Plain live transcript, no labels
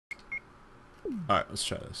Alright, let's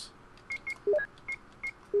try this.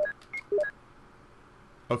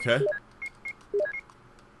 Okay.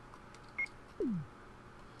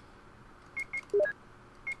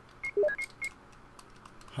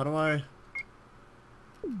 How do I...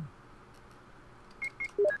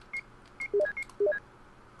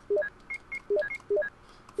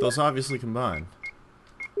 Those obviously combine.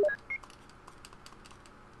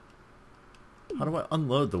 How do I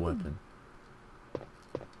unload the weapon?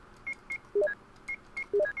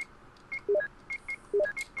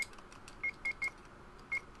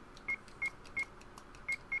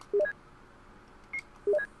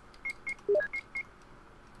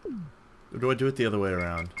 Or do I do it the other way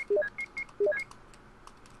around?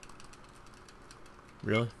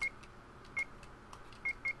 Really?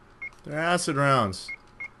 They're acid rounds.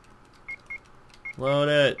 Load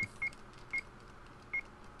it.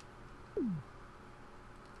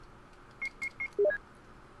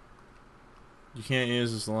 You can't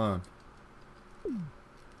use this alone.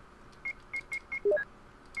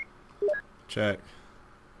 Check.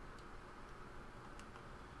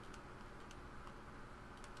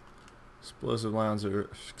 Explosive rounds are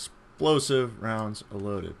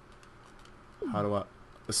loaded. How do I...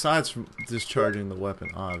 Aside from discharging the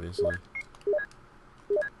weapon, obviously.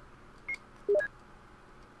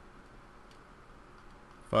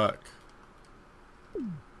 Fuck.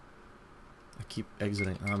 I keep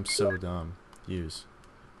exiting. I'm so dumb. Use.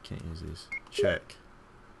 Can't use these. Check.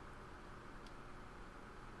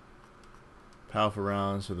 Powerful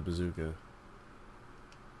rounds for the bazooka.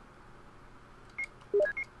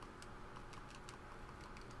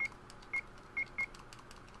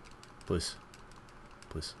 Please.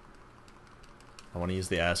 Please. I want to use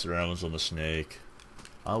the acid rounds on the snake.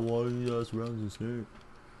 I want to use acid rounds on the snake.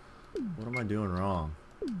 What am I doing wrong?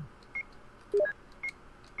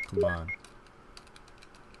 Come on.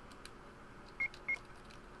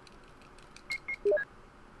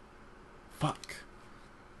 Fuck.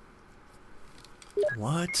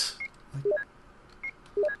 What?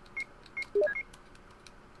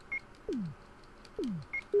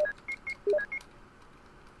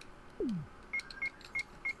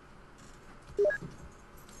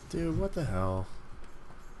 Dude, what the hell?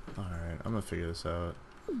 Alright, I'm gonna figure this out.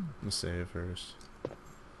 I'm gonna save first.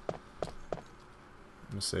 I'm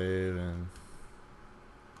gonna save and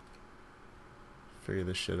figure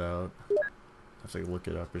this shit out. I have to look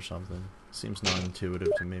it up or something. Seems non-intuitive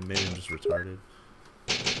to me. Maybe I'm just retarded.